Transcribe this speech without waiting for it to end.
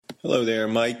Hello there,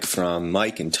 Mike from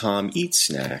Mike and Tom Eat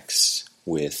Snacks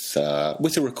with a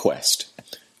request,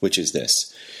 which is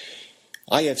this.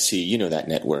 IFC, you know that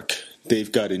network.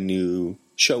 They've got a new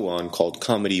show on called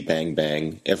Comedy Bang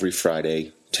Bang every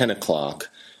Friday, 10 o'clock,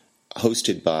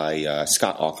 hosted by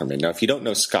Scott Aukerman. Now, if you don't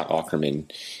know Scott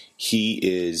Aukerman, he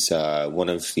is one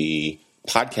of the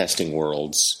podcasting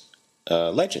world's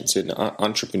legends, an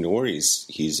entrepreneur.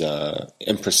 He's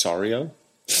impresario,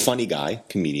 funny guy,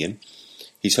 comedian.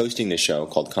 He's hosting this show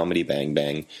called Comedy Bang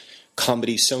Bang.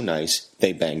 Comedy's so nice,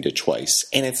 they banged it twice.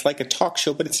 And it's like a talk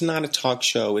show, but it's not a talk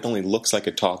show. It only looks like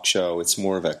a talk show. It's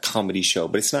more of a comedy show,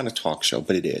 but it's not a talk show,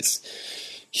 but it is.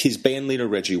 His band leader,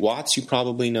 Reggie Watts, you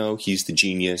probably know. He's the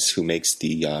genius who makes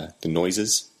the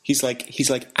noises. He's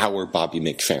like our Bobby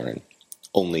McFerrin,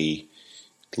 only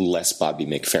less Bobby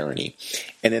McFerrin-y.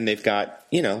 And then they've got,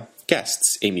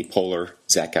 guests. Amy Poehler,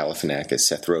 Zach Galifianakis,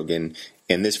 Seth Rogen.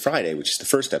 And this Friday, which is the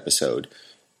first episode,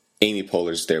 Amy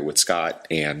Poehler's there with Scott,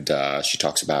 and she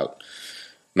talks about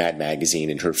Mad Magazine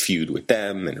and her feud with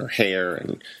them and her hair,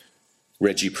 and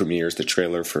Reggie premieres the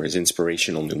trailer for his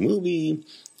inspirational new movie,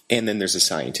 and then there's a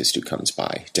scientist who comes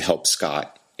by to help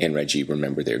Scott and Reggie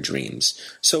remember their dreams.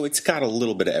 So it's got a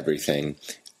little bit of everything.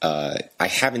 I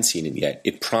haven't seen it yet.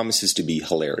 It promises to be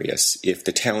hilarious if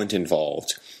the talent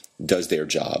involved does their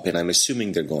job, and I'm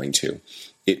assuming they're going to.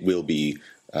 It will be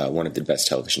one of the best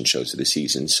television shows of the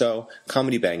season. So,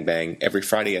 Comedy Bang Bang, every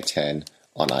Friday at 10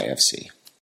 on IFC.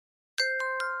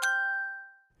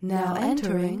 Now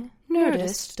entering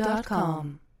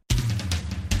Nerdist.com.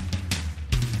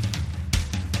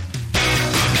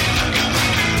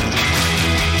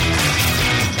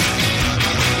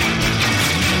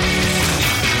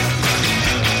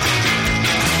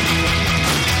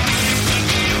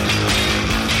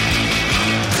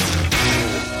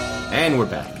 And we're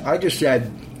back. I just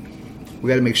said we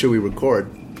got to make sure we record.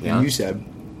 Yeah. And you said,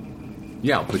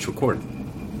 yeah, I'll push record.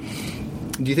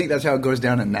 do you think that's how it goes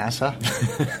down at NASA?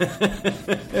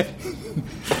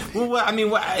 Well, I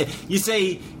mean, you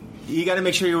say you got to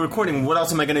make sure you're recording. What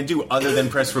else am I going to do other than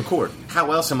press record?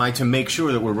 How else am I to make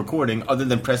sure that we're recording other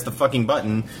than press the fucking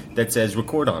button that says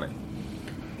record on it?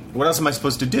 What else am I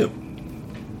supposed to do?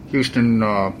 Houston,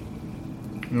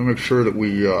 we'll make sure that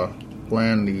we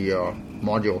land the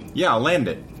module. Yeah, I'll land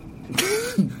it.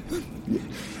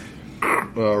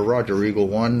 Roger, Eagle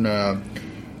 1.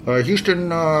 Houston,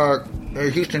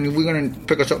 we're going to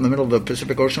pick us up in the middle of the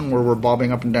Pacific Ocean where we're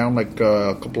bobbing up and down like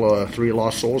a couple of three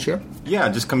lost souls here? Yeah,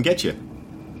 just come get you.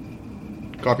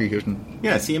 Copy, Houston.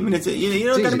 Yeah, see, I mean, you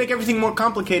don't got to make everything more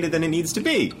complicated than it needs to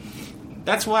be.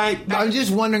 That's why... I'm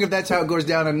just wondering if that's how it goes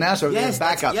down on NASA. Yes,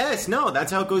 back up. Yes, no,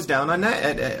 that's how it goes down on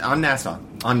NASA.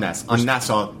 On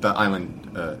Nassau, the island.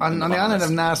 On the island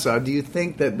of Nassau, do you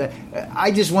think that...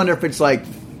 I just wonder if it's like...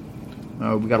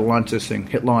 we got to launch this thing.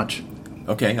 Hit launch.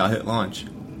 Okay, I'll hit launch.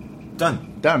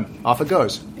 Done. Off it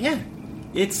goes. Yeah.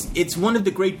 It's one of the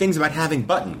great things about having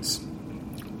buttons.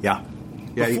 Yeah.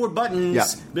 Before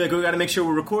buttons, be like, we got to make sure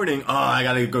we're recording. Oh, I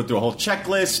got to go through a whole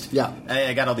checklist. Yeah.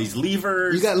 I got all these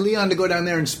levers. You got Leon to go down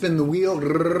there and spin the wheel.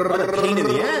 What a pain in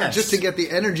the ass. Just to get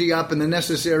the energy up and the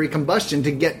necessary combustion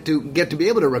to get to be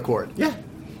able to record. Yeah.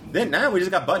 Then now we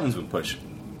just got buttons we push.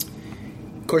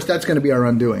 Of course, that's going to be our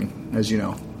undoing, as you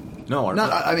know. No,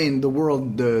 the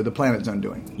world, the planet's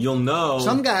undoing. You'll know.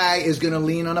 Some guy is going to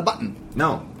lean on a button.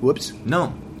 No. Whoops.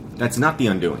 No. That's not the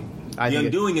undoing. The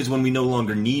undoing is when we no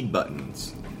longer need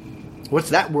buttons.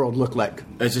 What's that world look like?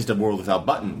 It's just a world without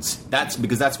buttons. That's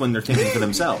when they're thinking for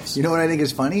themselves. You know what I think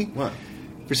is funny? What?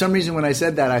 For some reason, when I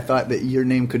said that, I thought that your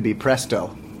name could be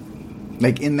Presto.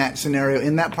 Like in that scenario,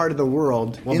 in that part of the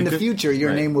world, the future,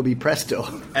 your name will be Presto.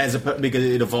 Because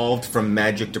it evolved from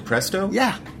magic to Presto?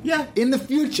 Yeah. Yeah. In the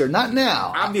future, not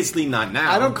now. Obviously not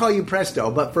now. I don't call you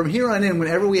Presto, but from here on in,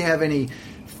 whenever we have any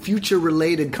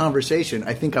future-related conversation,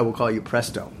 I think I will call you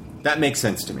Presto. That makes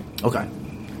sense to me. Okay.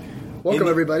 Welcome,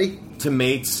 everybody. To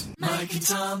Mates. Mike and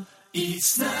Tom Eat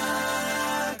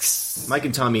Snacks. Mike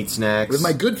and Tom Eat Snacks. With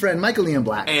my good friend, Michael Ian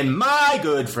Black. And my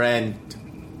good friend...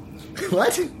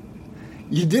 What?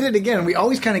 You did it again. We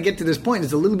always kind of get to this point.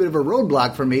 It's a little bit of a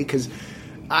roadblock for me because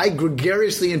I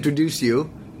gregariously introduce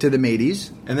you to the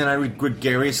mateys. And then I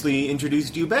gregariously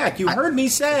introduced you back. You heard me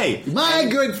say... My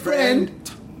good friend...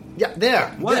 Yeah, there.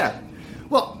 What? There.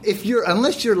 Well,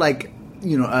 unless you're like...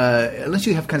 unless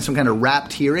you have some kind of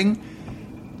rapt hearing,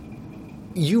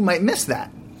 you might miss that.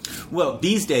 Well,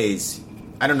 these days,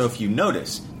 I don't know if you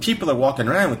notice, people are walking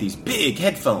around with these big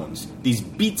headphones, these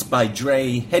Beats by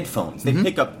Dre headphones. They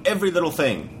pick up every little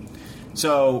thing.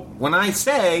 So when I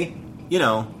say,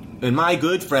 and my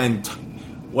good friend,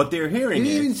 what they're hearing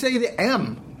You didn't even say the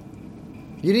M.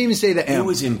 You didn't even say the M. It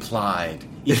was implied.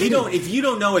 If you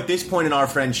don't know at this point in our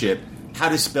friendship how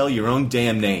to spell your own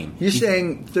damn name. You're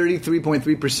saying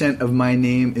 33.3% of my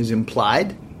name is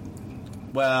implied?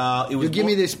 Well, it was. You give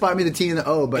me the spot me the T and the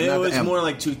O, but it not was the M. more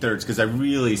like 2/3 because I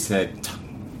really said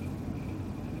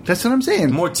That's what I'm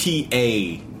saying. more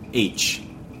TAH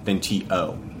than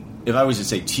TO. If I was to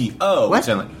say TO, it would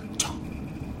sound like T.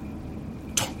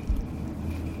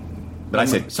 But I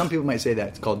said Some people might say that.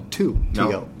 It's called two, no,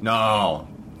 T-O. no,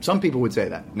 Some people would say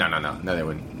that. no, they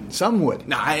wouldn't. Some would.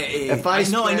 No, If I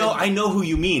spread- know who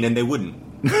you mean, and they wouldn't.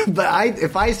 But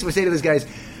if I say to this guys,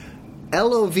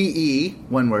 LOVE,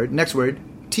 one word, next word,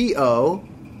 TO,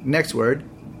 next word,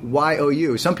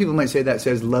 YOU. Some people might say that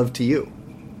says love to you.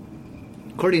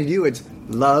 According to you, it's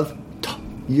love to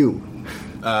you.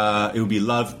 It would be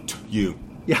love to you.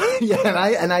 Yeah,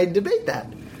 and I debate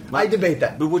that. I debate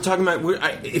that. But we're talking about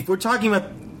if we're talking about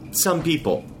some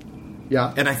people,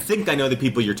 Yeah. and I think I know the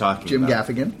people you're talking Jim about.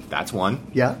 Gaffigan. That's one.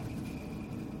 Yeah.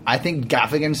 I think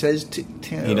Gaffigan says to.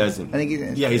 He doesn't. I think he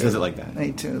says Yeah, he says it like that. I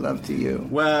too love to you.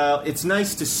 Well, it's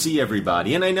nice to see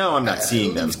everybody, and I know I'm not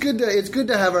seeing them. It's good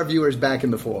to have our viewers back in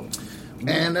the fold.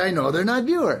 And I know they're not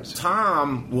viewers.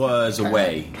 Tom was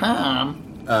away. Tom.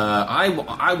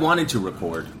 I wanted to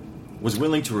record, was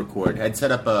willing to record, had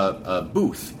set up a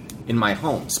booth in my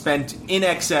home, spent in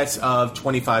excess of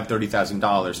 $25,000,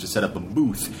 $30,000 to set up a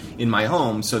booth in my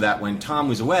home so that when Tom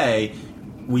was away,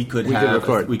 we could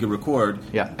record,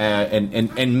 Yeah.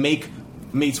 and make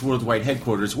Mates Worldwide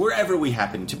headquarters wherever we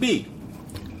happened to be.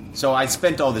 So I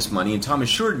spent all this money, and Tom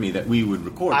assured me that we would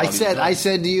record. I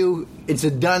said to you, it's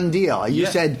a done deal. You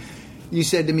Yeah.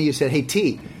 said to me, hey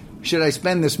T, should I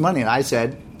spend this money? And I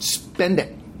said, spend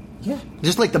it. Yeah.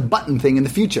 Just like the button thing in the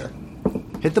future.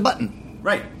 Hit the button.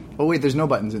 Right. Oh wait, there's no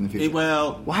buttons in the future.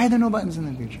 Well, Why are there no buttons in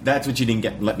the future? that's what you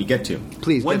didn't let me get to.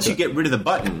 Please, Once get you to it. get rid of the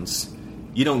buttons,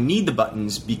 you don't need the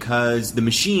buttons because the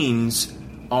machines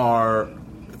are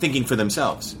thinking for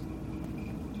themselves.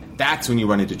 That's when you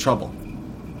run into trouble.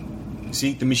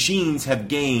 See, the machines have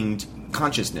gained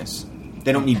consciousness.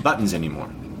 They don't need buttons anymore.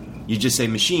 You just say,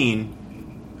 "Machine,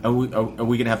 are we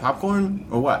going to have popcorn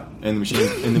or what?" And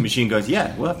the machine goes,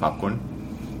 "Yeah, we'll have popcorn."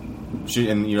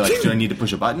 And you're like, "Do I need to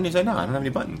push a button?" He's like, "No, I don't have any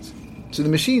buttons." So the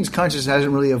machine's consciousness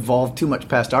hasn't really evolved too much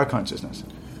past our consciousness.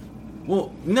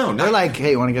 Well, no, They're not like,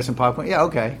 hey, you want to get some popcorn? Yeah,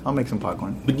 okay, I'll make some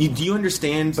popcorn. But do you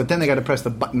understand? But then they got to press the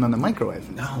button on the microwave.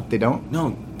 No, They don't?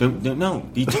 No, no.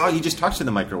 He just talks to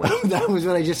the microwave. That was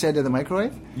what I just said to the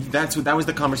microwave? That was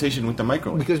the conversation with the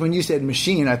microwave. Because when you said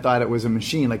machine, I thought it was a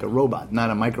machine, like a robot,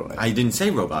 not a microwave. I didn't say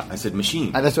robot. I said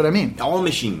machine. That's what I mean. All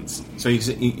machines. So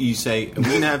you say, "Are we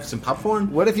gonna have some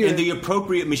popcorn?" What if you're- and the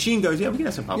appropriate machine goes, "Yeah, we can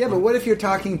have some popcorn." Yeah, but what if you're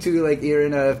talking to, like, you're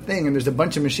in a thing and there's a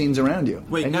bunch of machines around you?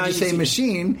 Wait, and you now just you say see-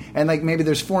 machine, and, like, maybe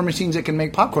there's 4 machines that can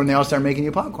make popcorn. They all start making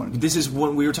you popcorn. This is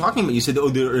what we were talking about. You said, "Oh,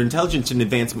 their intelligence and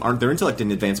advance, their intellect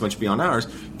didn't advance much beyond ours."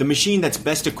 The machine that's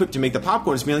best equipped to make the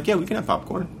popcorn is being like, "Yeah, we can have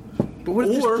popcorn." But what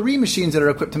if Or- there's 3 machines that are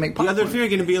equipped to make The popcorn? other 3 are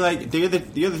going to be like, the other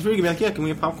 3 are going to be like, "Yeah, can we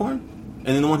have popcorn?"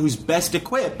 And then the one who's best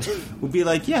equipped would be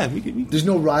like, "Yeah, we could." There's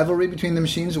no rivalry between the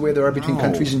machines the way there are between No.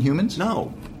 countries and humans?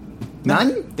 No.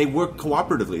 None? They work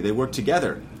cooperatively. They work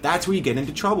together. That's where you get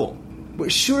into trouble.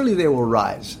 But surely they will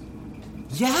rise.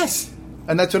 Yes.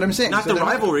 And that's what I'm saying. Not So the they're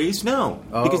rivalries, no.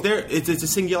 Oh. Because it's a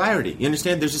singularity. You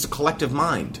understand? There's just a collective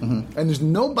mind. And there's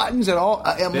no buttons at all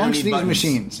amongst need these buttons.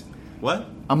 machines. What?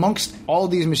 Amongst all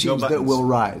these machines that buttons. will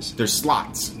rise. There's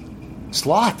slots.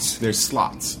 Slots. There's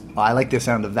slots. Oh, I like the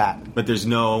sound of that. But there's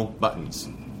no buttons.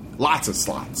 Lots of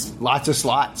slots. Lots of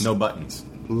slots. No buttons.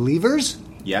 Levers?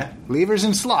 Yeah? Levers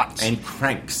and slots. And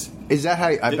cranks. Is that how...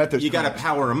 I bet there's... You got to cranks.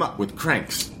 power them up with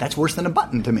cranks. That's worse than a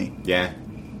button to me. Yeah.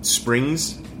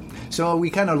 Springs. So we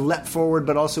kind of leapt forward,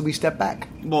 but also we step back.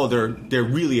 Well, they're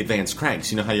really advanced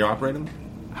cranks. You know how you operate them?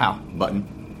 How? Button.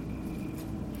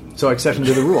 So exception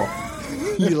to the rule.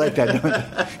 You like that,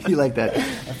 don't you? You like that.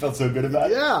 I felt so good about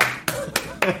it. Yeah.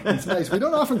 It's nice. We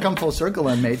don't often come full circle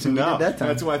on Mates, and we No, did that time.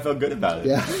 that's why I felt good about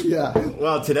it. Yeah.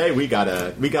 Well, today we got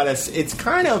a. It's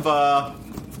kind of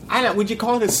I don't. Would you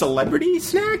call it a celebrity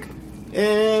snack?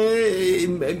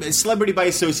 Celebrity by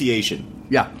association.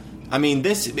 Yeah. I mean,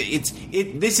 this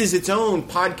is its own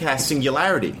podcast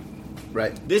singularity.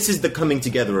 Right. This is the coming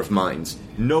together of minds.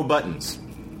 No buttons.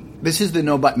 This is the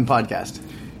No Button Podcast.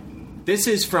 This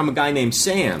is from a guy named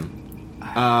Sam.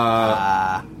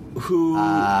 Who?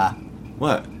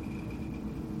 What?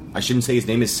 I shouldn't say his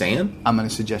name is Sam? I'm going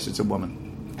to suggest it's a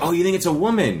woman. Oh, you think it's a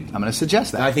woman? I'm going to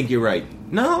suggest that. I think you're right.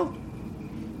 No.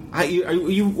 What are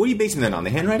you basing that on? The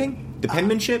handwriting? The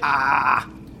penmanship?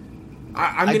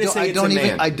 I'm going to say it's a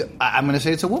man. I'm going to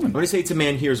say it's a woman. I'm going to say it's a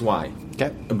man. Here's why.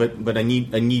 Okay. But I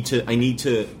need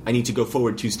to go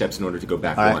forward 2 steps in order to go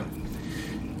back All right.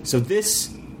 1. So this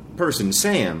person,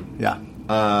 Sam, Yeah.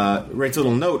 writes a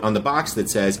little note on the box that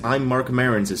says, "I'm Mark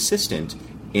Maron's assistant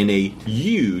and a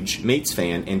huge Mates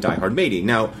fan and diehard matey."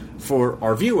 Now, for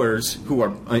our viewers who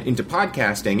are into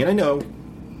podcasting, and I know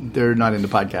They're not into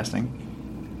podcasting.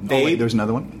 There's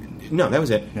another one? No, that was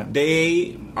it. Yeah.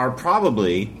 They are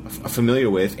probably familiar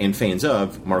with and fans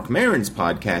of Mark Maron's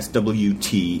podcast,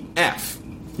 WTF.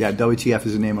 Yeah, WTF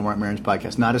is the name of Mark Maron's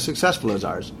podcast. Not as successful as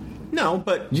ours. No,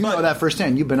 but... You know that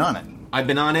firsthand. You've been on it. I've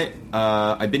been on it.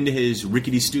 I've been to his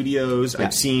rickety studios. Yeah.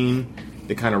 I've seen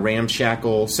the kind of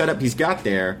ramshackle setup he's got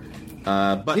there.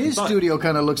 His studio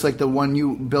kind of looks like the one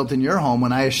you built in your home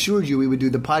when I assured you we would do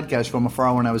the podcast from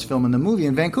afar when I was filming the movie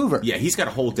in Vancouver. Yeah, he's got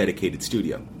a whole dedicated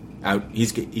studio. Out,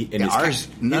 ours,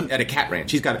 at a cat ranch.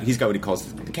 He's got what he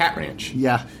calls the cat ranch.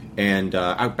 Yeah, and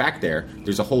out back there,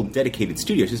 there's a whole dedicated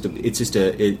studio.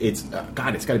 It's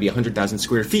got to be 100,000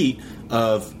 square feet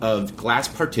of glass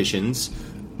partitions,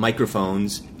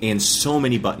 microphones, and so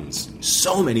many buttons.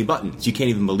 So many buttons, you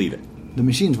can't even believe it. The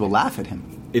machines will laugh at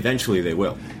him. Eventually, they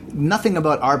will. Nothing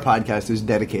about our podcast is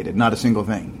dedicated. Not a single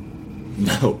thing.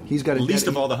 No, he's got least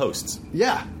of all the hosts.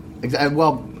 Yeah.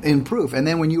 Well, in proof. And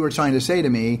then when you were trying to say to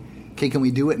me, okay, can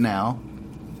we do it now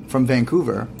from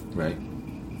Vancouver? Right.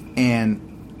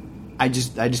 And I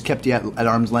just kept you at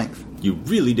arm's length. You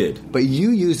really did. But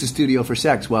you used the studio for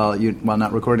sex while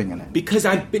not recording in it. Because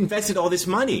I've invested all this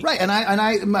money. Right.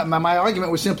 And my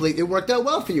argument was simply it worked out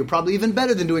well for you. Probably even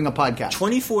better than doing a podcast.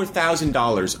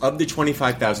 $24,000 of the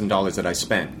 $25,000 that I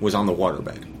spent was on the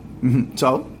waterbed. Mm-hmm.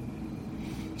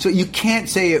 So you can't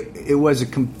say it was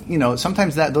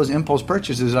sometimes those impulse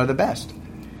purchases are the best.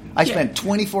 I spent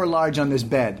 24 large on this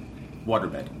bed.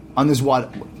 Waterbed. On this water.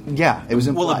 Yeah, it was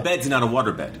implied. Well, a bed's not a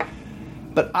waterbed.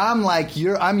 But I'm like,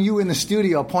 I'm you in the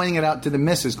studio pointing it out to the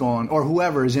missus going, or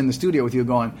whoever is in the studio with you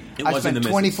going, I spent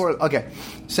 24, okay,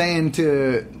 saying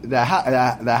to the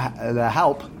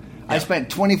help, I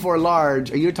spent 24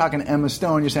 large, or you're talking to Emma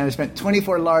Stone, you're saying I spent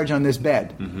 24 large on this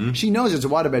bed. Mm-hmm. She knows it's a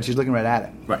waterbed, she's looking right at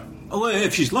it. Right. Well,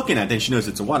 if she's looking at it, then she knows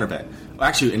it's a waterbed. Well,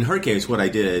 actually, in her case, what I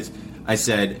did is I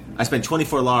said, I spent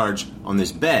 24 large on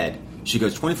this bed. She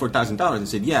goes, $24,000? I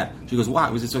said, yeah. She goes, why?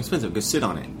 Was it so expensive? Go sit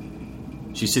on it.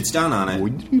 She sits down on it.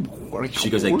 She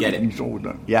goes, I get it.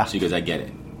 Yeah. She goes, I get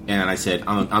it. And I said,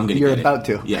 I'm going to get it. You're about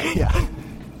to. Yeah. Yeah.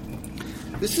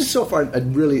 This is so far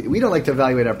we don't like to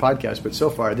evaluate our podcast, but so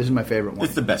far, this is my favorite one.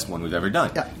 It's the best one we've ever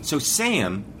done. Yeah. So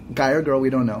Sam... Guy or girl, we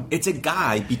don't know. It's a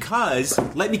guy because would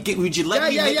you let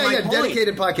me make my point?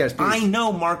 Dedicated podcast, please. I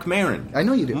know Mark Maron. I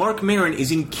know you do. Mark Maron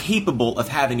is incapable of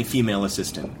having a female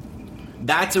assistant.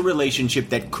 That's a relationship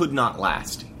that could not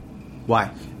last.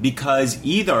 Why? Because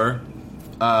either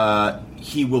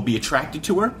he will be attracted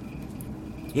to her,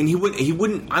 and he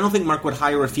wouldn't. I don't think Mark would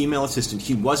hire a female assistant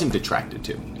he wasn't attracted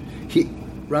to.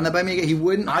 Run that by me again. He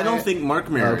wouldn't. I don't think Mark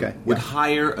Maron would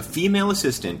hire a female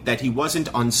assistant that he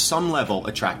wasn't on some level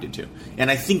attracted to.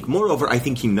 And I think, moreover, I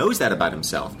think he knows that about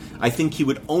himself. I think he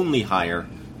would only hire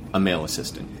a male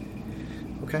assistant.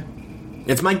 Okay.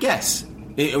 It's my guess.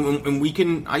 And we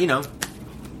can,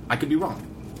 I could be wrong.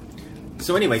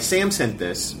 So anyway, Sam sent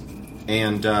this,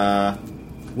 and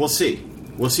we'll see.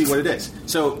 We'll see what it is.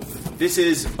 So this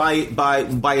is,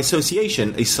 by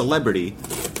association, a celebrity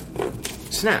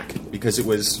snack, because it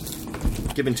was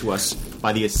given to us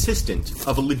by the assistant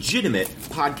of a legitimate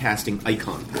podcasting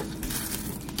icon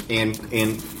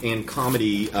and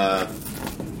comedy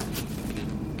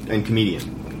and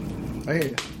comedian. I hear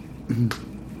you.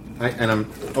 And I'm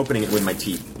opening it with my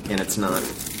teeth, and it's not.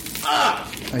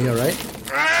 Are you all right?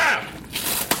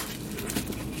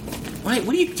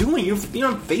 What are you doing? You're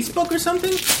on Facebook or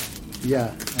something? Yeah,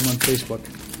 I'm on Facebook.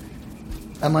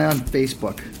 Am I on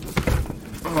Facebook?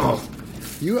 Oh.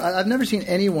 I've never seen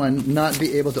anyone not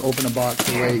be able to open a box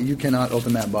the way you cannot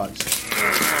open that box.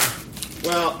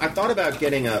 Well, I thought about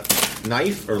getting a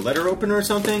knife or letter opener or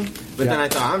something, but then I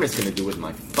thought, I'm just going to do it with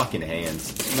my fucking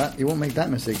hands. You won't make that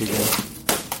mistake again.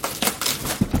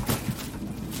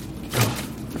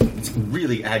 It's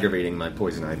really aggravating my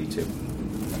poison ivy, too.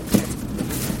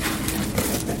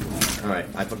 Alright,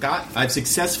 I've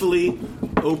successfully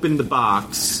opened the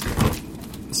box.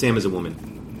 Sam is a woman.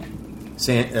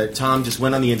 Tom just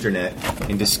went on the internet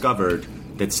and discovered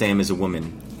that Sam is a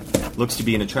woman. Looks to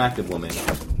be an attractive woman,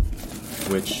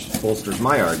 which bolsters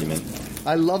my argument.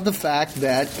 I love the fact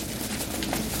that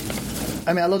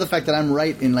I'm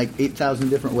right in like 8,000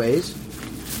 different ways.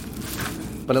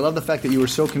 But I love the fact that you were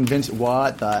so convinced.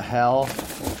 What the hell?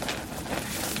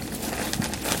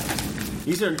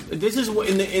 This is what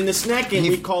in the snack game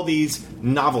we call these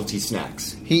novelty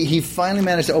snacks. He finally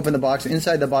managed to open the box.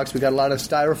 Inside the box, we got a lot of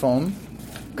styrofoam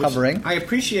covering. I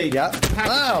appreciate. Yeah.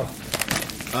 Wow.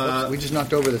 We just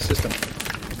knocked over the system.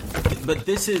 But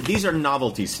these are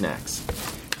novelty snacks,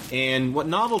 and what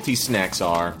novelty snacks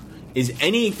are is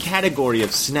any category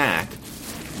of snack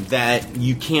that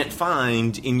you can't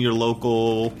find in your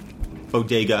local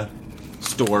bodega,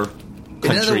 store, country.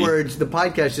 In other words, the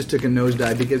podcast just took a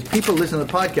nosedive because people listen to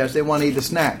the podcast, they want to eat the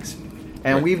snacks.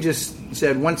 And Right. we've just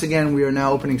said, once again, we are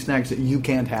now opening snacks that you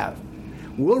can't have.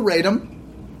 We'll rate them,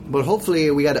 but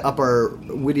hopefully we got to up our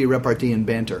witty repartee and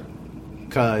banter.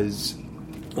 Because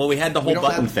Well, we had the whole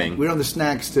button thing. we don't have the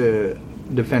snacks to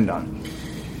depend on.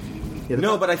 Yeah,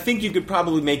 No, but I think you could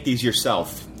probably make these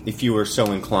yourself if you were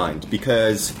so inclined,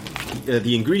 because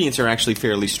the ingredients are actually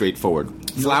fairly straightforward.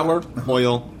 Flour,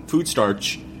 oil, food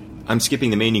starch. I'm skipping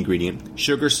the main ingredient: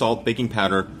 sugar, salt, baking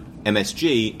powder,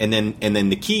 MSG, and then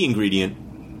the key ingredient,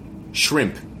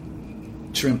 shrimp.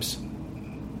 Shrimps.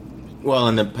 Well,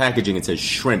 in the packaging it says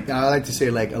shrimp. I like to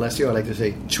say, like Alessio, I like to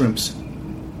say shrimps.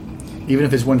 Even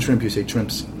if it's one shrimp, you say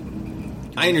shrimps.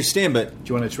 Do I understand, but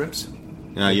you want a shrimps?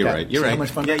 no, you're that? right. You're See how right. much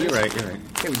fun Yeah, that you're is? right. You're right.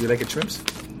 Hey, would you like a shrimps?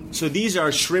 So these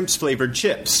are shrimps flavored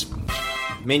chips,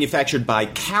 manufactured by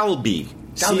Calbee.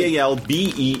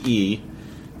 Calbee.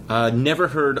 Calbee. Never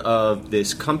heard of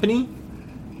this company.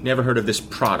 Never heard of this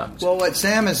product. Well, what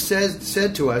Sam has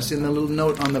said to us in the little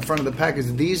note on the front of the pack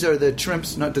is these are the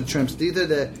shrimps, not the shrimps. These are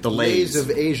the Lays. of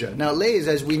Asia. Now, Lays,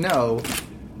 as we know,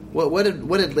 what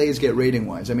did Lays get rating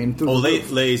wise? I mean, through the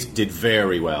roof. Lays did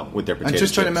very well with their potato I'm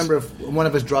just trying to chips. remember if one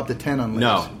of us dropped a 10 on Lays.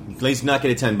 No, Lays did not get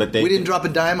a 10, but We didn't drop a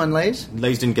dime on Lays?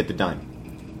 Lays didn't get the dime.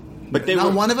 But they Not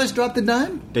were, one of us dropped a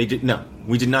dime? They did no.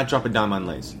 We did not drop a dime on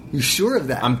Lays. You sure of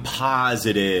that? I'm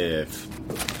positive.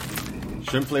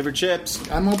 Shrimp flavored chips.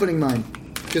 I'm opening mine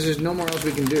because there's no more else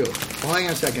we can do. Oh, hang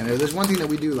on a second. There's one thing that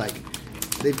we do like.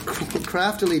 They've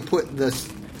craftily put the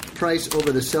price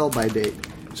over the sell-by date.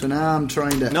 So now I'm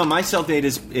trying to... No, my sell date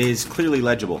is clearly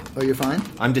legible. Oh, you're fine?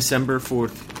 I'm December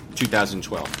 4th,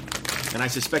 2012, and I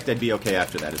suspect I'd be okay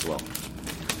after that as well.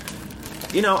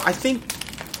 You know, I think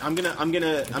I'm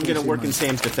gonna work in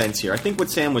Sam's defense here. I think what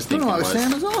Sam was thinking No, was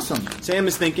Sam is awesome. Sam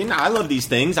is thinking, I love these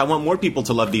things. I want more people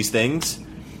to love these things.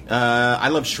 I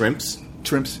love shrimps.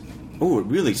 Shrimps. Oh, it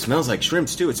really smells like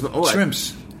shrimps too.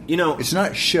 Shrimps. You know, It's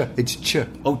not sh, it's ch.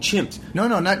 oh, chimps. No,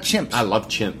 not chimps. I love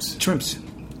chimps. Shrimps.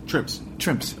 Shrimps.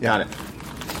 Shrimps. Got it.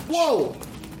 Whoa!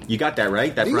 You got that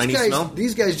right? That briny smell?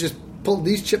 These guys just pulled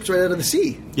these chips right out of the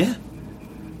sea. Yeah.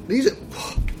 These are...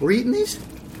 We're eating these?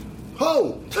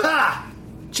 Oh! Ha!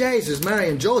 Jesus, Mary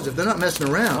and Joseph, they're not messing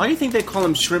around. Why do you think they call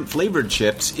them shrimp flavored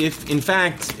chips if, in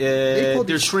fact, pulled there's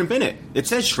these- shrimp in it? It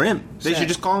says shrimp. They Sam. should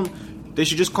just call them. They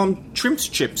should just call them shrimps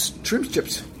chips. Shrimp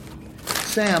chips.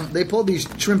 Sam, they pulled these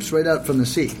shrimps right out from the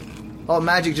sea. Oh,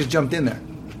 magic just jumped in there.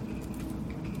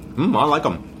 I like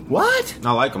them. What?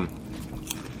 I like them.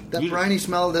 That You- briny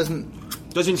smell doesn't...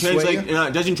 Doesn't Sway translate. you?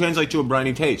 It doesn't translate to a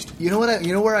briny taste. You know what?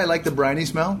 You know where I like the briny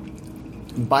smell?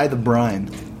 By the brine.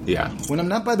 Yeah. When I'm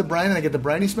not by the brine and I get the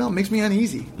briny smell, it makes me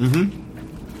uneasy.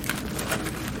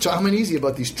 Mm-hmm. So I'm uneasy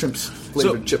about these shrimps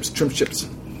flavored chips. Shrimp chips.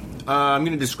 I'm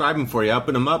going to describe them for you.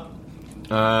 Open them up.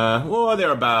 Well,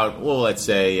 they're about, let's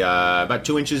say, about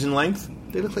 2 inches in length.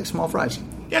 They look like small fries.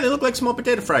 Yeah, they look like small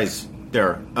potato fries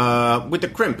there, with the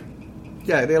crimp.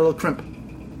 Yeah, they got a little crimp.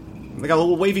 They got a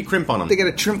little wavy crimp on them. They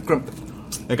got a shrimp crimp.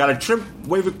 They got a shrimp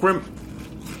wavy crimp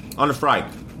on the fry.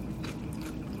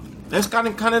 It's kind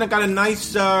of got a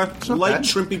nice, not light bad.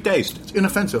 shrimpy taste. It's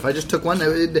inoffensive. I just took one.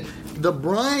 The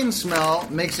brine smell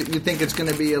makes it. You think it's going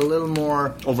to be a little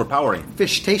more Overpowering.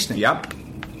 fish tasting. Yep.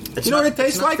 It's You know not- what it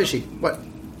tastes it's not like? Fishy. What?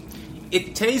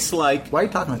 It tastes like, Why are you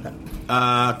talking like that?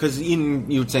 because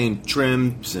you were saying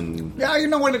shrimps and Yeah, you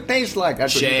know what it tastes like.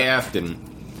 That's what you shaft, and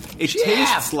it Shaft.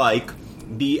 tastes like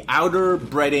the outer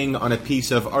breading on a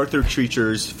piece of Arthur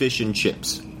Treacher's fish and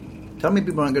chips. Tell me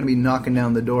people aren't going to be knocking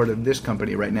down the door to this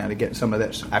company right now to get some of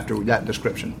this after that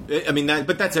description. I mean,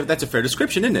 that's a fair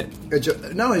description, isn't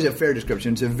it? Not only is it a fair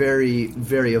description, it's a very,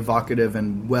 very evocative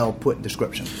and well put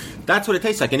description. That's what it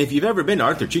tastes like. And if you've ever been to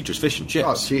Arthur Treacher's fish and chips,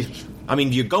 Oh, Jesus. I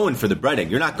mean, you're going for the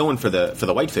breading. You're not going for the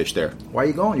whitefish there. Why are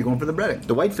you going? You're going for the breading.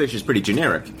 The whitefish is pretty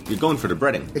generic. You're going for the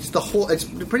breading. It's the whole. It's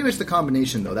pretty much the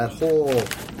combination, though. That whole. It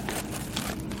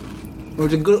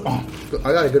was a good. Oh,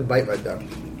 I got a good bite right there.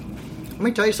 Let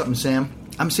me tell you something, Sam.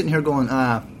 I'm sitting here going,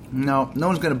 no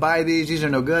one's going to buy these. These are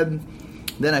no good.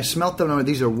 Then I smelt them. And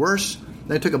these are worse.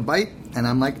 Then I took a bite, and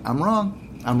I'm like, I'm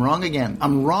wrong. I'm wrong again.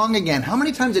 I'm wrong again. How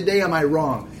many times a day am I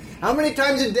wrong? How many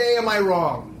times a day am I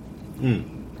wrong?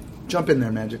 Jump in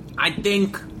there, Magic. I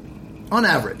think On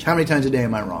average, how many times a day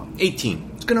am I wrong?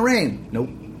 18. It's going to rain. Nope.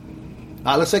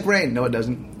 Looks like rain. No, it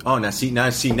doesn't. Oh, now. It's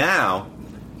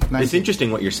 19.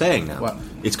 interesting what you're saying now. What?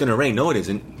 It's going to rain. No, it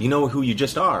isn't. You know who you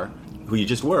just were.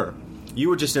 You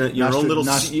were just in your own little...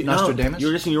 Nostradamus? You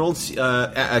were just in your old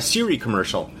Siri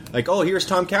commercial. Like, oh, here's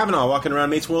Tom Cavanaugh walking around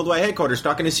Mates Worldwide headquarters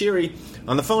talking to Siri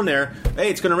on the phone there. Hey,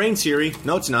 it's going to rain, Siri.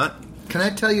 No, it's not. Can I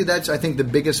tell you that's, I think, the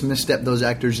biggest misstep those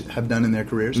actors have done in their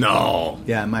careers? No.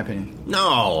 Yeah, in my opinion.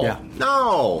 No. Yeah.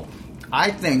 No.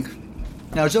 I think...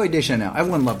 Now, Zooey Deschanel,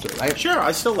 everyone loves her, right? Sure,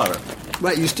 I still love her.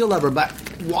 Right, you still love her, but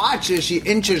watch as she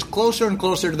inches closer and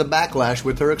closer to the backlash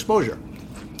with her exposure.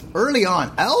 Early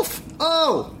on, Elf?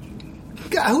 Oh!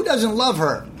 God, who doesn't love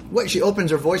her? What, she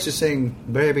opens her voice to saying,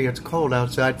 baby, it's cold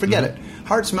outside. Forget it.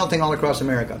 Hearts melting all across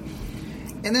America.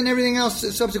 And then everything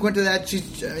else subsequent to that,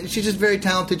 she's just very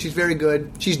talented. She's very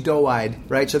good. She's doe-eyed,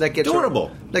 right? So that gets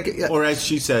Adorable. Her, or as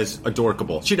she says,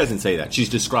 adorkable. She doesn't say that. She's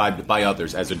described by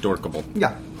others as adorkable.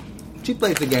 Yeah. She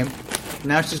plays the game.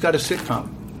 Now she's got a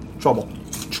sitcom. Trouble.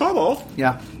 Trouble?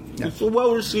 Yeah. It's a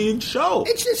well-received show.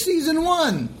 It's just season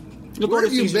 1. You'll Where go to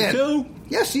have you season been? 2?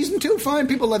 Yeah, season 2, fine.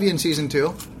 People love you in season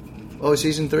 2. Oh,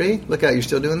 season 3? Look out, you're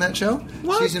still doing that show?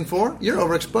 What? Season 4? You're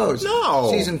overexposed.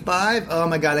 No. Season 5? Oh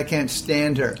my god, I can't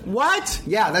stand her. What?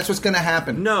 Yeah, that's what's going to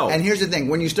happen. No. And here's the thing.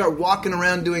 When you start walking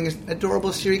around doing an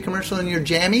adorable Siri commercial in your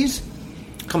jammies,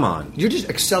 Come on. you're just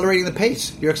accelerating the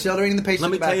pace. You're accelerating the pace Let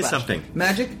to me the backlash. tell you something.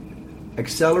 Magic,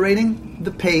 accelerating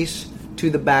the pace to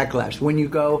the backlash. When you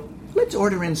go, let's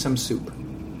order in some soup.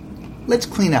 Let's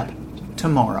clean up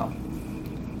tomorrow.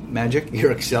 Magic,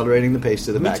 you're accelerating the pace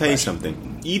to the backlash. Let me tell you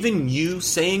something. Even you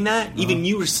saying that, even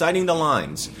you reciting the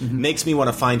lines, makes me want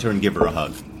to find her and give her a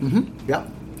hug. Yeah.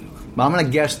 Well, I'm going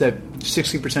to guess that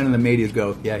 60% of the medias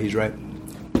go, yeah, he's right.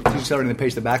 He's accelerating the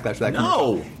pace to the backlash for that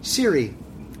No. commercial. Siri,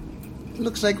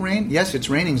 looks like rain. Yes, it's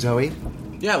raining, Zoe.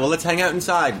 Yeah, well, let's hang out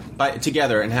inside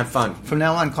together and have fun. From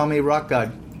now on, call me Rock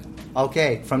God.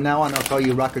 Okay, from now on, I'll call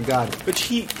you Rock God. But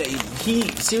Siri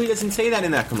doesn't say that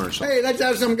in that commercial. Hey, let's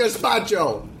have some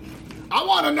gazpacho. I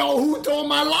want to know who stole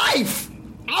my life.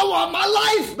 I want my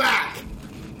life back.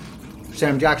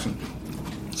 Sam Jackson.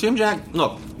 Sam Jackson,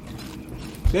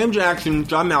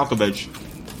 John Malkovich,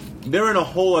 they're in a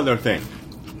whole other thing.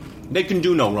 They can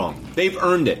do no wrong. They've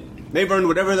earned it. They've earned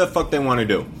whatever the fuck they want to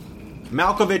do.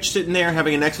 Malkovich sitting there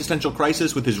having an existential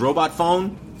crisis with his robot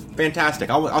phone, fantastic.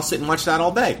 I'll sit and watch that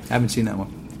all day. Haven't seen that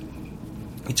one.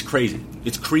 It's crazy.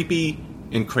 It's creepy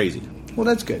and crazy. Well,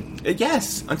 that's good.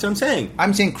 Yes, that's what I'm saying.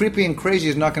 I'm saying creepy and crazy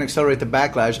is not going to accelerate the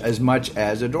backlash as much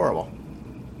as adorable.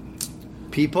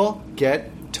 People get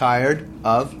tired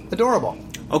of adorable.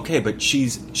 Okay, but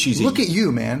she's Look at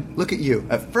you, man. Look at you.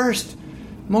 At first,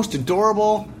 most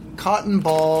adorable,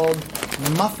 cotton-balled,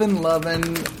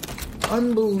 muffin-loving,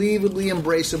 unbelievably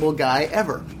embraceable guy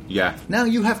ever. Yeah. Now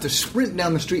you have to sprint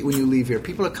down the street when you leave here.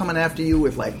 People are coming after you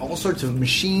with like all sorts of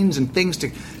machines and things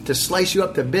to slice you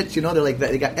up to bits. You know, they're like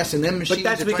they got S&M machines. But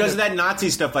that's They're because of trying that Nazi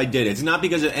stuff I did. It's not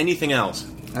because of anything else.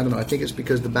 to- I don't know. I think it's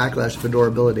because of the backlash of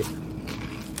adorability.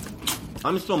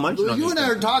 I'm still munching Well, on you this and I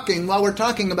stuff. are talking while we're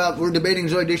talking about we're debating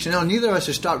Zooey Deschanel. Neither of us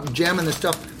has stopped jamming this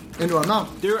stuff into our mouth.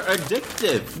 They're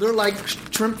addictive. They're like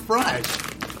shrimp fries.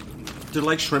 They're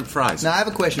like shrimp fries. Now I have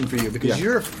a question for you because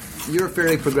Yeah. you're a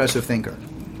fairly progressive thinker.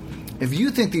 If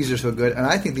you think these are so good, and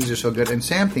I think these are so good, and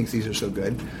Sam thinks these are so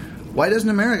good, why doesn't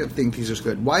America think these are so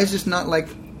good? Why is this not like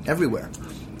everywhere?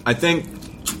 I think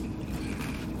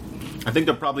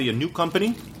they're probably a new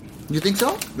company. You think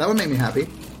so? That would make me happy.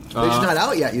 They're just not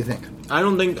out yet. You think?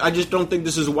 I just don't think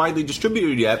this is widely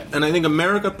distributed yet, and I think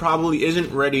America probably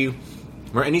isn't ready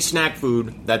for any snack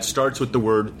food that starts with the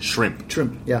word shrimp.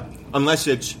 Shrimp, yeah. Unless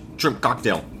it's shrimp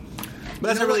cocktail. But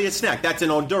that's know not really what? a snack. That's an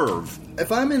hors d'oeuvre.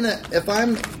 If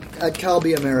I'm at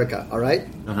Calbee America, all right,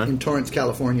 in Torrance,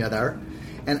 California, there,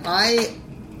 and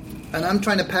I'm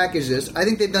trying to package this. I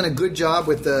think they've done a good job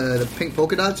with the pink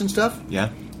polka dots and stuff. Yeah.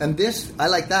 And this, I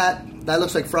like that. That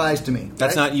looks like fries to me.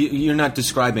 That's right? not you're not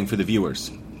describing for the viewers.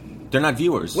 They're not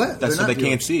viewers. What? That's They're so they not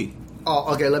can't viewers. see.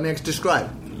 Oh, okay. Let me describe.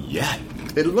 Yeah.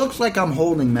 It looks like I'm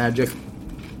holding Magic.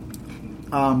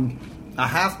 A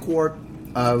half quart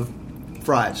of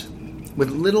fries with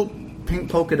little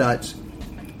pink polka dots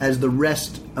as the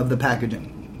rest of the packaging.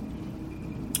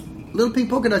 Little pink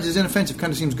polka dots is inoffensive.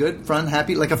 Kind of seems good, fun,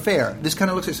 happy, like a fair. This kind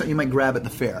of looks like something you might grab at the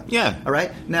fair. Yeah. All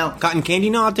right. Now, Cotton candy?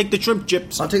 No, I'll take the shrimp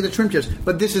chips. I'll take the shrimp chips.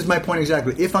 But this is my point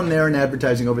exactly. If I'm there in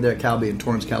advertising over there at Calbee in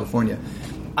Torrance, California,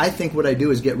 I think what I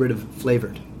do is get rid of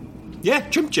flavored. Yeah,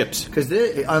 shrimp chips. Because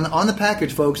on the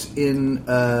package, folks, in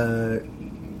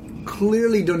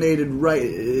clearly denoted. I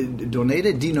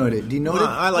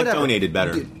like whatever. donated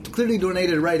better. Clearly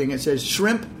donated writing, it says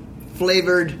shrimp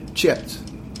flavored chips.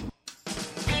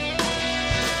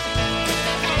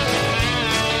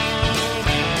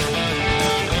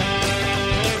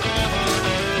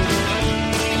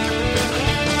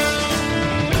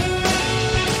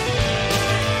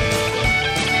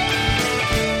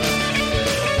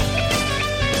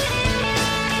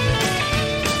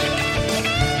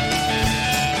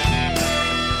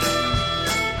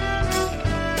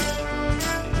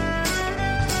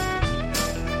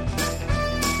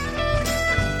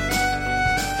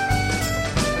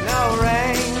 No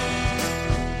rain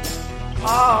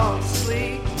or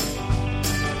sleet,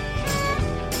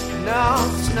 no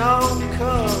snow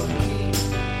could keep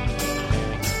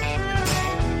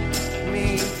me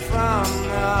from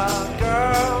the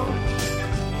girl,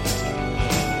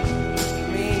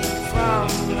 me from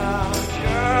the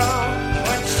girl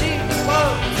when she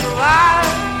was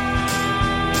alive,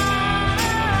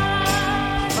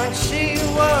 when she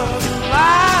was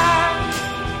alive.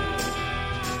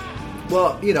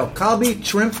 Well, you know, Kalbi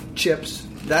shrimp chips.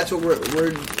 That's what we're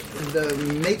the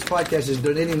Mates Podcast is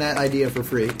donating that idea for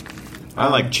free. I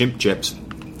like chimp chips.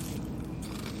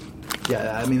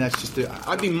 Yeah, I mean that's just.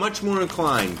 I'd be much more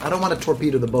inclined I don't want to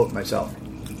torpedo the boat myself.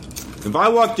 if I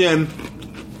walked in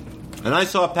and I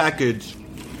saw a package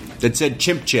that said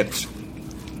chimp chips.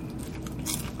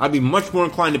 I'd be much more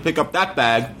inclined to pick up that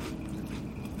bag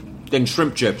than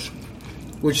shrimp chips.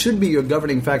 Which should be your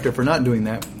governing factor for not doing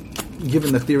that,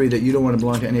 given the theory that you don't want to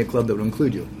belong to any club that would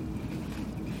include you.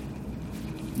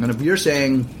 And if you're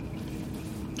saying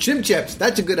chimp chips,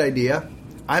 that's a good idea,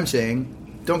 I'm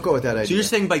saying don't go with that idea. So you're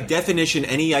saying by definition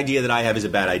any idea that I have is a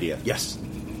bad idea? yes.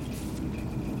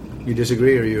 You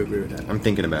disagree or you agree with that? I'm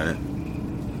thinking about it.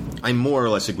 I more or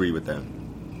less agree with that.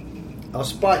 I'll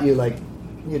spot you like,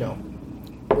 you know,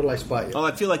 what'll I spot you? Oh,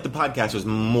 I feel like the podcast was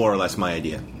more or less my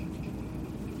idea.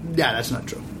 Yeah, that's not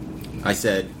true. I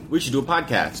said, we should do a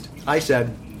podcast. I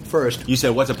said first, You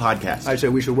said, what's a podcast? I said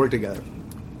we should work together.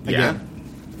 Yeah? Again.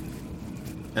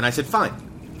 And I said, fine.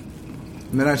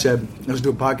 And then I said, let's do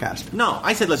a podcast. No,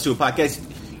 I said, let's do a podcast.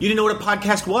 You didn't know what a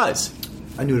podcast was.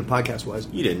 I knew what a podcast was.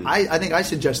 You didn't. I think I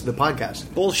suggested the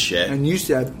podcast. Bullshit. And you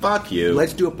said, Fuck you.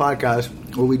 let's do a podcast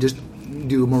where we just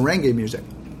do merengue music.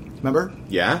 Remember?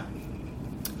 Yeah?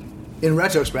 In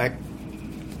retrospect,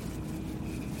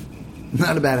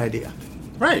 not a bad idea.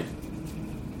 Right.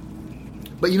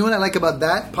 But you know what I like about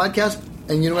that podcast?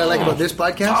 And you know what I like about this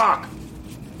podcast? Fuck.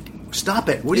 Stop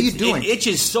it. What are you doing? It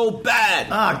itches so bad.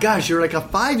 Ah, gosh, you're like a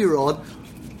 5-year-old.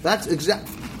 That's exact.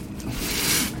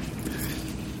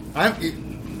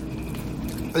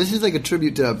 This is like a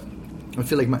tribute to, I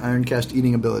feel like, my Ironcast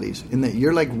eating abilities, in that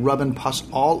you're like rubbing pus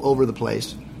all over the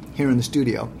place here in the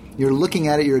studio. You're looking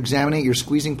at it, you're examining it, you're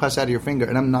squeezing pus out of your finger,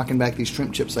 and I'm knocking back these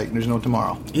shrimp chips like there's no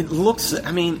tomorrow. It looks,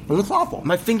 I mean, It looks awful.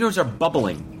 my fingers are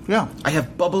bubbling. Yeah. I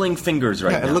have bubbling fingers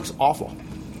right Yeah, now. it looks awful.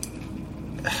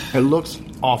 It looks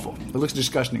awful. It looks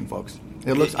disgusting, folks.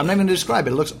 It looks. I'm not going to describe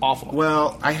it. It looks awful.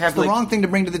 Well, I have it's the like, wrong thing to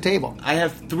bring to the table. I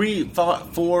have 3,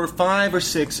 4, 5, or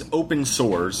 6 open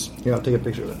sores. Here, I'll take a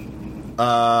picture of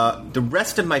it. The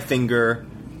rest of my finger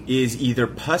is either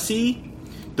pussy.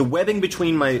 The webbing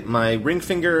between my ring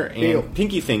finger and Ew.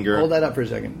 pinky finger. Hold that up for a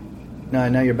second. No,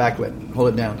 now you're backlit. Hold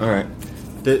it down. All right.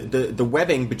 The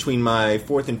webbing between my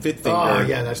 4th and 5th finger Oh,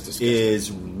 yeah, that's disgusting. is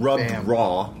rubbed Bam.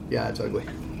 raw. Yeah, it's ugly.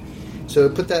 So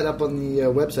put that up on the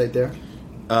website there.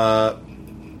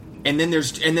 And then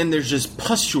there's just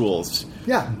pustules.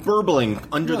 Yeah. Burbling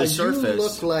under the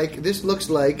surface. This looks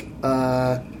like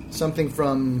something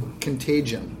from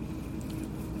Contagion.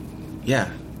 Yeah.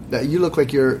 You look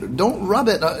like you're. Don't rub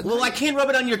it. Well, I can't rub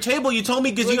it on your table. You told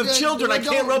me because you have children. I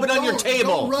can't rub it on your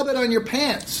table. Don't rub it on your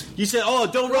pants. You said, "Oh,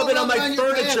 don't rub it on my your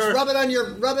pants. furniture." Rub it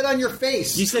on your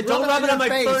face. You said, "Don't rub it on my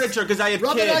furniture because I have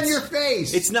rub kids." Rub it on your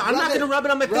face. It's not. I'm not going to rub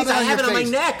it on my face. I have it on my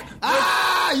neck.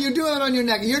 Ah, you're doing it on your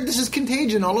neck. This is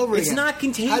Contagion all over again. It's not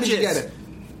contagious. How did you get it?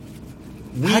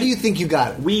 How do you think you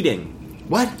got it? Weeding.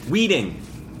 What? Weeding.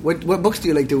 What books do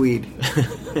you like to weed?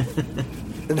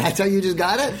 That's how you just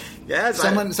got it? Yes.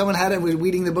 Someone had it, was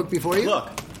weeding the book before you? Look.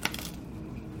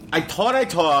 I thought I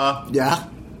saw Yeah.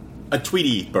 a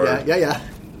Tweety bird. Yeah.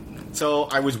 So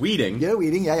I was weeding Yeah,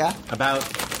 weeding, yeah. about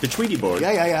the Tweety bird.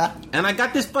 Yeah. And I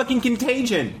got this fucking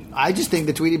Contagion. I just think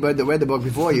the Tweety bird that read the book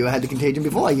before you had the Contagion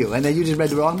before you, and then you just read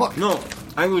the wrong book. No,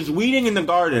 I was weeding in the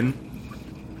garden,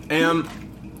 and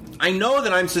I know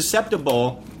that I'm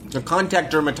susceptible to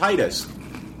contact dermatitis.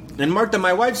 And Martha,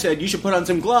 my wife, said, you should put on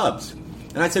some gloves.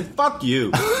 And I said, fuck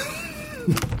you.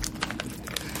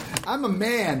 I'm a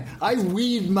man. I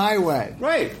weed my way.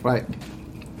 Right. Right.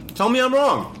 Tell me I'm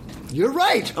wrong. You're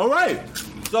right. All right.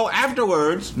 So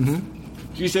afterwards,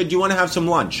 she said, do you want to have some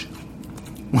lunch?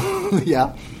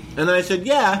 Yeah. And then I said,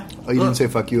 yeah. Oh, you didn't say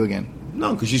fuck you again.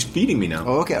 No, because she's feeding me now.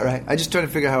 Oh, okay, all right. I just trying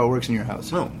to figure out how it works in your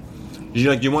house. No. She's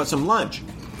like, you want some lunch?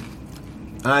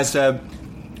 And I said,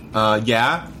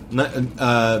 yeah.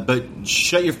 But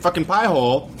shut your fucking pie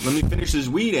hole. Let me finish this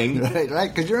weeding.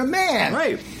 Right, because you're a man.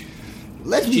 Right.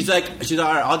 She's She's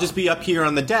all right, I'll just be up here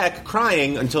on the deck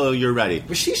crying until you're ready.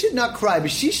 But she should not cry,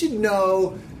 but she should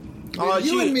know that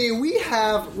you and me, we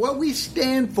have what we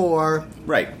stand for.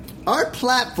 Right. Our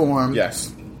platform.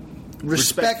 Yes.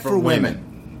 Respect for women.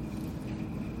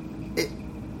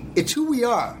 It's who we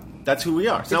are. That's who we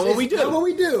are. It's not what we do. It's not what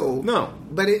we do. No.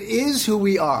 But it is who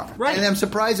we are. Right. And I'm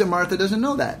surprised that Martha doesn't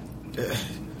know that.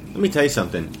 Let me tell you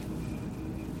something.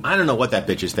 I don't know what that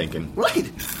bitch is thinking.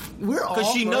 Right. We're all...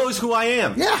 Because she knows who I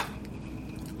am. Yeah.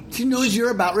 She knows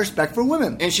you're about respect for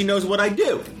women. And she knows what I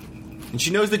do. And she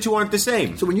knows the two aren't the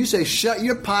same. So when you say, shut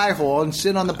your pie hole and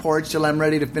sit on the porch till I'm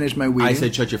ready to finish my weeding... I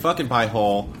said, shut your fucking pie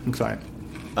hole. I'm sorry.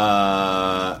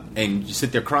 And you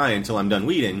sit there crying until I'm done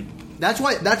weeding. That's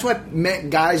why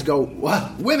guys go,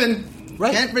 well, women,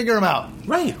 right. Can't figure them out.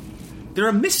 Right. They're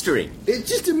a mystery. It's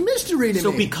just a mystery to me.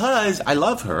 So because I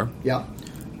love her... Yeah.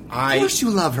 Of course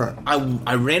you love her.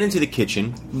 I ran into the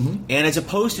kitchen, and as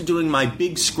opposed to doing my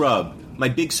big scrub, my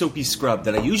big soapy scrub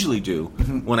that I usually do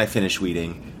when I finish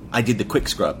weeding, I did the quick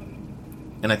scrub.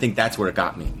 And I think that's where it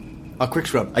got me. A quick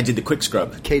scrub. I did the quick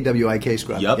scrub. KWIK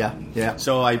scrub. Yep. Yeah.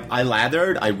 So I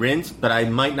lathered, I rinsed, but I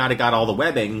might not have got all the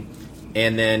webbing.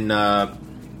 And then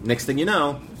next thing you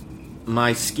know,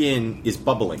 my skin is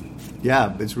bubbling.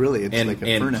 Yeah, it's like a and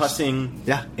furnace. Pussing.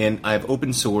 Yeah. And I have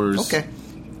open sores. Okay.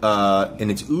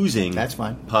 And it's oozing. That's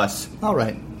fine. Pus. All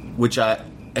right.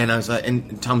 And I was like,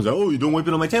 and Tom's like, oh, you don't wipe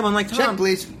it on my table. I'm like, Tom, check,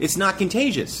 please. It's not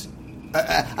contagious.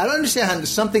 I don't understand how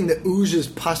something that oozes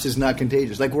pus is not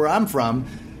contagious. Like where I'm from,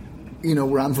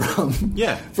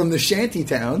 Yeah. From the shanty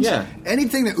towns. Yeah.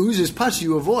 Anything that oozes pus,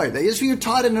 you avoid. That's what you're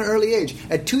taught at an early age.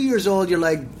 At 2 years old, you're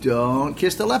like, don't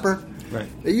kiss the leper. Right.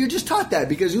 You're just taught that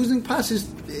because oozing pus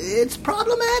it's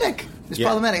problematic. It's Yeah.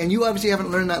 problematic, and you obviously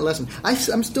haven't learned that lesson.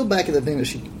 I'm still back at the thing that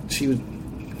she was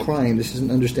crying. This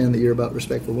doesn't understand that you're about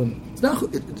respect for women. It's not.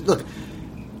 Look,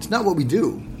 it's not what we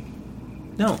do.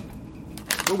 No.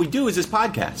 What we do is this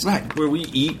podcast. Right. Where we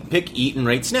eat, and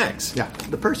rate snacks. Yeah,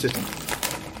 the purse system.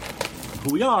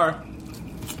 Who we are,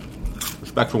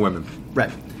 respect for women.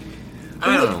 Right.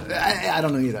 I don't know. I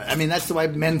don't know either. I mean, that's the way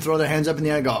men throw their hands up in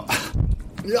the air and go,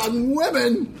 young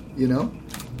women, you know?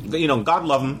 You know, God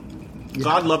love them. Yeah.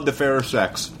 God love the fairer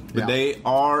sex. But Yeah. they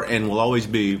are and will always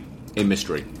be a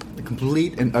mystery. A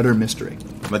complete and utter mystery.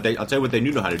 But I'll tell you what they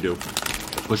do know how to do.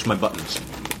 Push my buttons.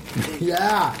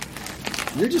 Yeah.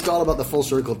 You're just all about the full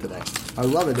circle today. I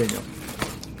love it, Daniel.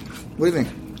 What do you think?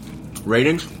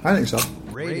 Ratings? I think so.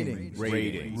 Rating.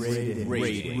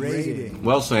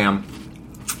 Well, Sam,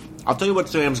 I'll tell you what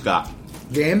Sam's got.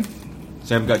 Game?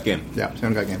 Sam got game. Yeah,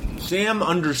 Sam got game. Sam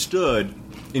understood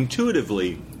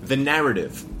intuitively the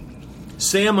narrative.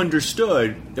 Sam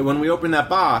understood that when we opened that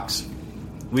box,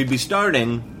 we'd be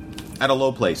starting at a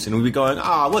low place, and we'd be going,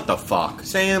 what the fuck,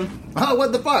 Sam? Oh,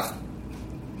 what the fuck?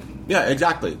 Yeah,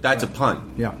 exactly. That's a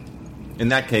pun. Yeah. In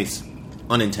that case,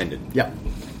 unintended. Yeah.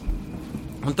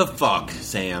 What the fuck,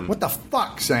 Sam? What the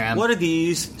fuck, Sam? What are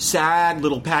these sad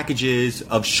little packages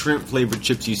of shrimp-flavored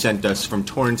chips you sent us from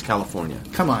Torrance, California?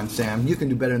 Come on, Sam. You can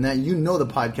do better than that. You know the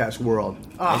podcast world.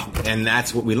 Oh. And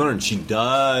that's what we learned. She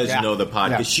does know the podcast.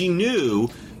 Yeah. She knew.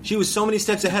 She was so many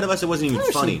steps ahead of us, it wasn't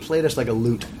even funny. She played us like a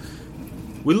lute.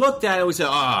 We looked at it, we said,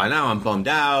 now I'm bummed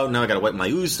out. Now I gotta wipe my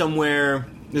ooze somewhere.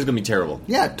 This is gonna be terrible.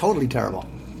 Yeah, totally terrible.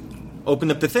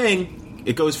 Open up the thing,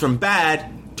 it goes from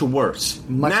bad to worse.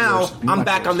 Much now, worse. I'm Much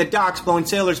back worse. on the docks blowing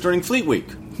sailors during Fleet Week.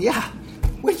 Yeah.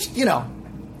 Which,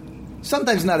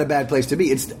 sometimes not a bad place to be.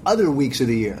 It's the other weeks of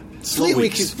the year. Slow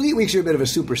weeks. Fleet weeks, you're a bit of a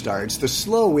superstar. It's the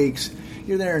slow weeks.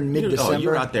 You're there in mid-December.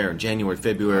 You're out there in January,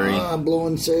 February. I'm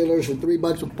blowing sailors for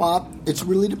 $3 a pop. It's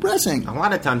really depressing. A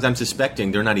lot of times I'm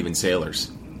suspecting they're not even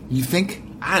sailors. You think?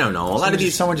 I don't know.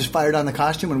 Someone just fired on the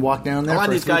costume and walked down there. A lot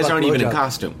of these guys aren't even in blowjob.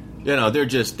 costume.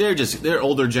 They're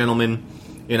older gentlemen,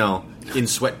 in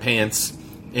sweatpants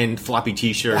and floppy I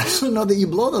t-shirts. don't know that you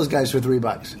blow those guys for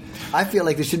 $3. I feel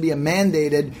like there should be a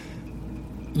mandated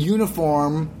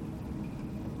uniform.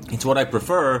 It's what I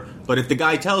prefer, but if the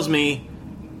guy tells me,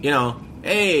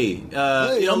 hey,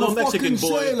 Hey, little I'm a Mexican fucking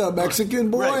boy. sailor,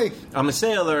 Mexican boy. Right. I'm a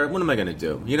sailor. What am I going to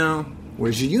do?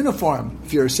 Where's your uniform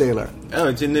if you're a sailor? Oh,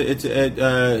 it's in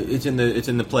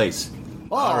the place.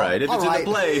 Oh, all right. If all it's right. in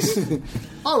the place.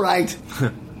 All right.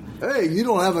 Hey, you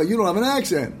don't have an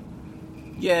accent.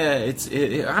 Yeah,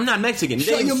 I'm not Mexican.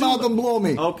 Shut Dave your mouth Suba. and blow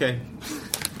me. Okay.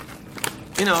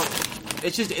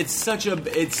 It's such a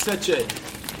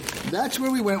That's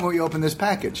where we went when we opened this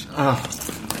package.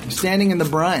 Standing in the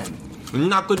brine.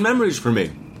 Not good memories for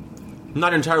me.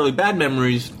 Not entirely bad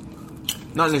memories.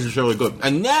 Not necessarily good.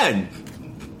 And then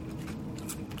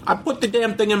I put the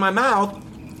damn thing in my mouth.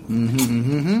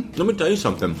 Let me tell you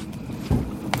something.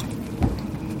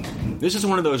 This is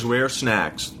one of those rare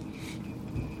snacks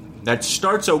that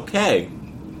starts okay,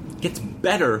 gets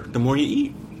better the more you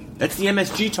eat. That's the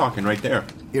MSG talking right there.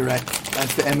 You're right.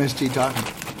 That's the MSG talking.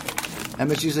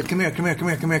 MSG's like, come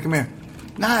here.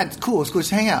 Nah, it's cool.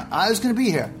 Just hang out. I was going to be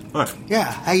here. All right. Yeah,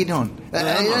 how you doing? I'm Just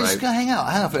all right. gonna hang out.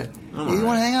 Hang out for it. You all want to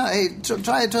right. hang out? Hey,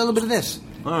 try a little bit of this.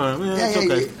 All right, it's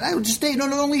okay. Just stay. No,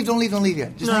 don't leave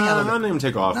yet. Just hang out a I bit. didn't even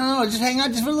take off. No, just hang out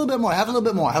just for a little bit more. Have a little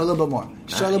bit more.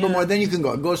 Just try a little bit yeah. more. Then you can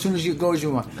go. Go as soon as you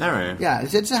want. All right. Yeah,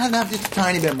 it's have just a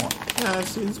tiny bit more. Yeah,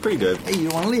 it's pretty good. Hey, you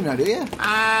don't want to leave now, do you? No,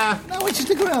 why don't you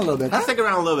stick around a little bit? I'll Huh? stick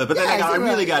around a little bit, but then I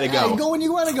really got to go. Yeah, go when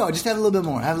you want to go. Just have a little bit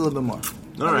more.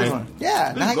 All right.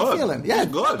 Yeah, now how you good. feeling? Yeah,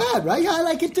 It's good. not bad, right? Yeah, I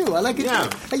like it too. Yeah.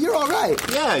 Too. Hey, you're all right.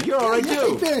 Yeah, you're all right, Yeah,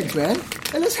 too. thanks, man.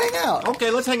 Hey, let's hang out.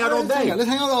 Okay, let's hang out all day. Let's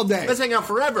hang out all day. Let's hang out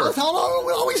forever.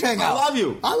 We'll always hang out. I love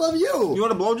you. I love you. You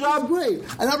want a blowjob? Great.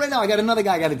 And right now, I got another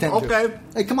guy I got to attend to. Okay.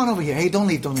 Hey, come on over here. Hey, don't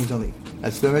leave.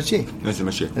 That's the MSG. That's the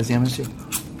machine. That's the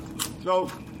MSG. So,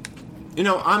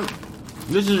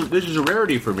 this is a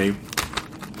rarity for me.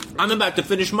 I'm about to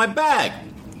finish my bag.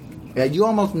 Yeah, you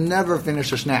almost never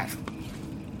finish a snack.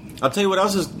 I'll tell you what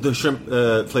else the shrimp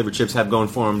flavored chips have going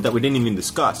for them that we didn't even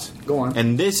discuss. Go on.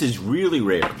 And this is really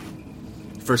rare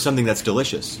for something that's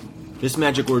delicious. This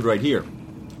magic word right here.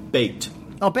 Baked.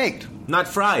 Oh, baked. Not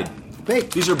fried.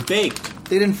 Baked. These are baked.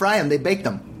 They didn't fry them. They baked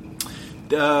them.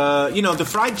 The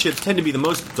fried chips tend to be the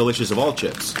most delicious of all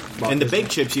chips. Well, And the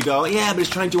baked chips, you go, yeah, but it's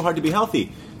trying too hard to be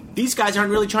healthy. These guys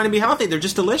aren't really trying to be healthy. They're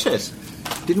just delicious.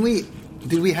 Did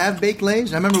we have baked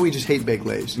Lays? I remember we just hate baked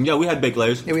Lays. Yeah, we had baked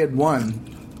Lays. Yeah, we had one.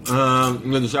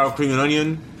 The sour cream and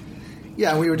onion.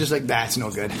 Yeah, and we were just like, that's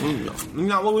no good.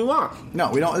 Not what we want.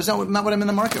 No, we don't. It's not what I'm in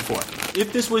the market for.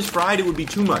 If this was fried, it would be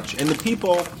too much. And the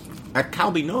people at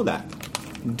Calbee know that.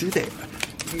 Do they?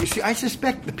 You see, I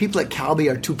suspect the people at Calbee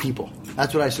are two people.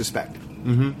 That's what I suspect.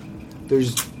 Mm-hmm.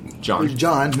 There's John,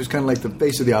 who's kind of like the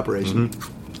face of the operation.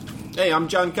 Mm-hmm. Hey, I'm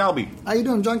John Calbee. How you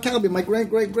doing? John Calbee, my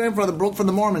great-great-grandfather broke from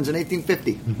the Mormons in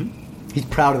 1850. Mm-hmm. He's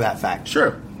proud of that fact.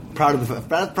 Sure. Proud of the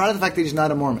fact that he's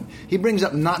not a Mormon. He brings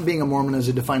up not being a Mormon as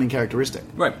a defining characteristic.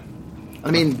 Right.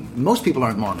 I mean, most people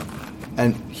aren't Mormon.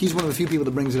 And he's one of the few people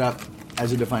that brings it up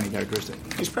as a defining characteristic.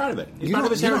 He's proud of it. He's You proud don't,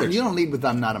 of his you, don't, heritage. you don't lead with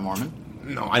I'm not a Mormon.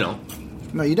 No, I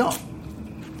don't. No, you don't.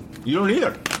 You don't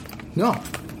either. No.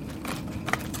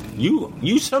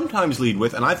 You sometimes lead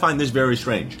with, and I find this very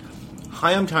strange.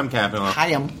 Hi, I'm Tom Cavanaugh. I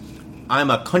am. I'm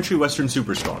a country western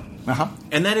superstar. Uh-huh.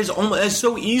 And that is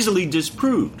so easily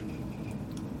disproved.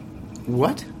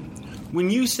 What? When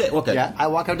you say, okay. Yeah, I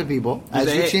walk up to people. You As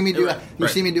say, you hey, see me do right, it. You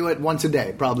right. see me do it once a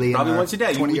day, probably. Probably in once a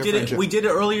day. 20-year friendship. We did it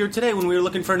earlier today when we were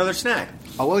looking for another snack.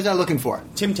 Oh, what was I looking for?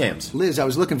 Tim Tams. Liz, I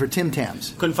was looking for Tim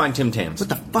Tams. Couldn't find Tim Tams. What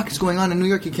the fuck is going on in New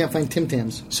York? You can't find Tim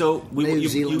Tams. So New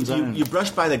Zealand's on. you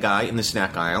brushed by the guy in the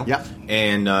snack aisle. Yep.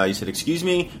 And you said, "Excuse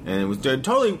me," and it was a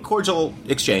totally cordial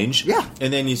exchange. Yeah.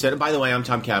 And then you said, "By the way, I'm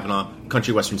Tom Cavanaugh,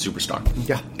 country western superstar."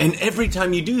 Yeah. And every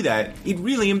time you do that, it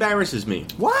really embarrasses me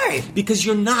Why? because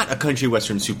you're not a country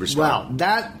western superstar. Well,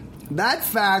 that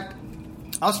fact,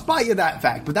 I'll spot you that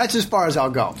fact, but that's as far as I'll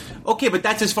go. Okay, but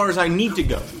that's as far as I need to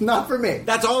go. Not for me.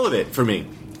 That's all of it for me.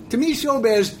 To me,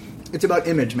 showbiz, it's about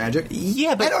image, Magic.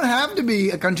 Yeah, but I don't have to be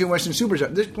a country and western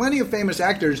superstar. There's plenty of famous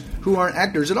actors who aren't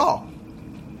actors at all.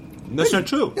 that's not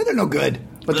true. Yeah, they're no good,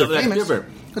 but they're That's famous. different.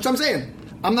 That's what I'm saying.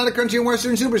 I'm not a country and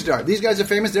western superstar. These guys are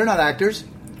famous. They're not actors.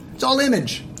 It's all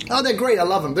image. Oh, they're great. I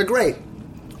love them. They're great.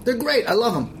 They're great. I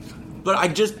love them. But I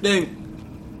just think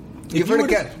You've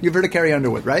heard of Carrie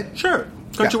Underwood, right? sure,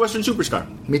 country Yeah. western superstar.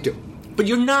 Me too. But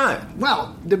you're not.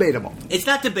 Well, debatable. It's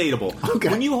not debatable. Okay.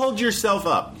 When you hold yourself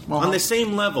up Uh-huh. on the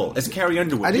same level as Carrie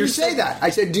Underwood, I you're didn't say that. I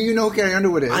said, do you know who Carrie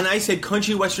Underwood is? And I said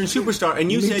country western superstar,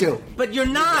 and you Me said, too. but you're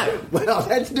not. Well,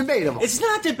 that's debatable. It's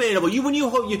not debatable.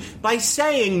 By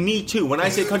saying me too, when I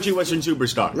say country western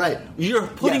superstar, Right. You're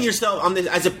putting Yes. yourself on this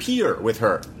as a peer with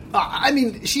her. I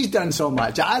mean, she's done so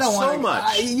much. I don't So want much.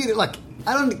 Look,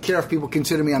 I don't care if people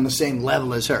consider me on the same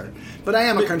level as her, but I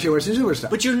am a country western superstar.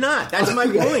 But you're not. That's my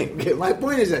Okay, point. okay, my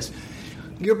point is this: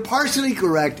 you're partially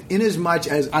correct in as much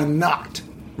as I'm not.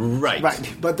 Right.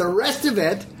 Right, but the rest of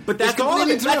it. But that's is all of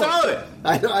it. completely That's true. all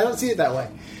of it. I don't see it that way.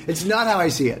 It's not how I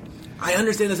see it. I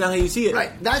understand that's not how you see it.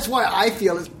 Right. That's why I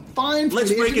feel it's fine for Let's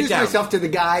me to break it introduce down. myself to the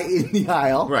guy in the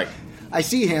aisle. Right. I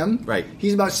see him. Right.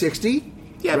 He's about 60.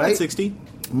 Yeah, right? about 60.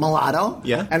 mulatto.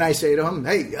 Yeah. And I say to him,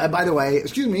 hey, by the way,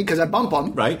 excuse me, because I bump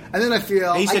him. Right. And then I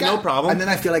feel... And he said, no problem. And then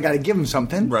I feel I got to give him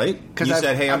something. Right. You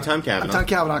said, hey, I'm Tom Cavanaugh. I'm Tom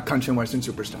Cavanaugh, country and western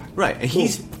superstar. Right. And he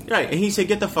said,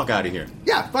 get the fuck out of here.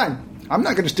 Yeah, fine. I'm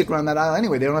not going to stick around that aisle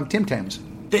anyway. They don't have Tim Tams.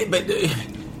 But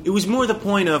it was more the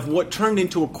point of what turned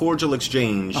into a cordial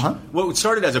exchange. Uh-huh. What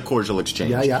started as a cordial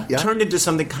exchange. Yeah. Turned into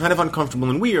something kind of uncomfortable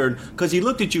and weird because he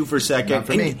looked at you for a second. Not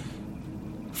for me.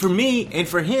 For me and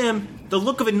for him, the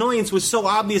look of annoyance was so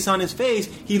obvious on his face.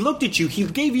 He looked at you. He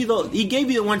gave you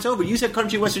the once over. You said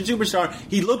country western superstar.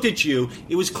 He looked at you.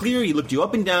 It was clear. He looked you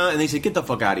up and down, and they said, "Get the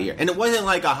fuck out of here." And it wasn't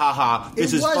like a ha-ha.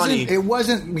 This is funny. It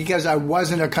wasn't because I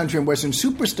wasn't a country and western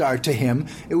superstar to him.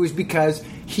 It was because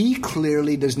he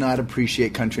clearly does not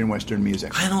appreciate country and western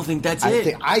music. I don't think that's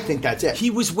it. I think that's it. He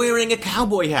was wearing a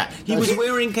cowboy hat. He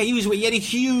had a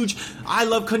huge "I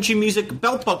love country music"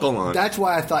 belt buckle on. That's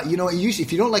why I thought,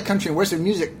 if you don't like country and western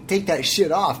music, take that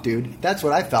shit off, dude. That's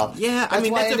what I felt. Yeah, that's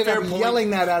why that's I ended a fair up point. yelling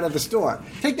that out of the store.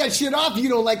 Take that shit off. You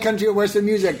don't like country and western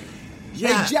music.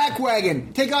 Yeah. Hey,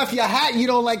 Jackwagon, take off your hat. You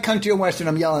don't like country and western.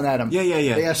 I'm yelling at him. Yeah.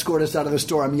 They escort us out of the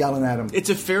store. I'm yelling at him. It's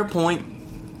a fair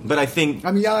point, but I think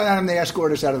I'm yelling at him. They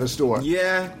escort us out of the store.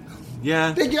 Yeah.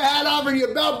 Take your hat off and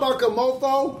your belt buckle,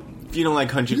 mofo. If you don't like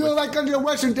country, You don't like country and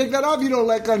western. Take that off. You don't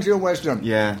like country and western.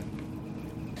 Yeah.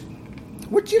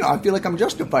 Which, I feel like I'm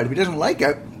justified. If he doesn't like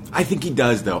it. I think he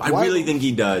does, though. I really think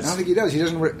he does. I don't think he does. He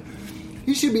doesn't.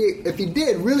 He should be. If he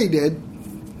really did,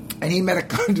 and he met a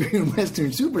country and western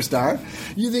superstar,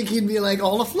 you think he'd be like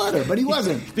all aflutter, but he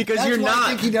wasn't. Because That's you're why not. I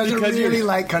think he doesn't Because really you're-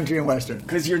 like country and western.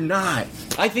 Because you're not.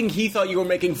 I think he thought you were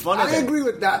making fun of I it. agree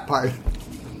with that part.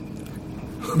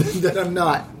 That I'm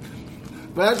not.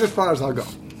 But that's as far as I'll go.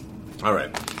 All right.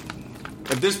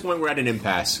 At this point, we're at an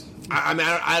impasse. I mean,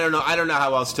 I don't know. I don't know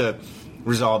how else to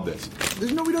resolve this.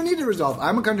 We don't need to resolve.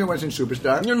 I'm a country and western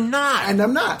superstar. You're not. And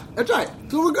I'm not. That's right.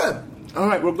 So we're good. All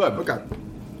right, we're good. Okay.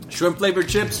 Shrimp flavored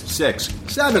chips, 6.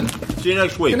 7. See you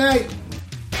next week. Good night.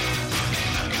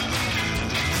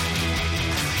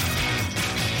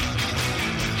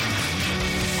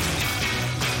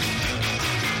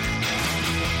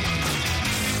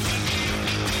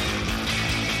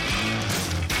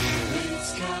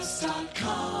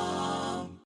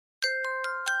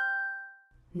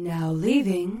 Now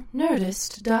leaving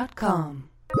Nerdist.com.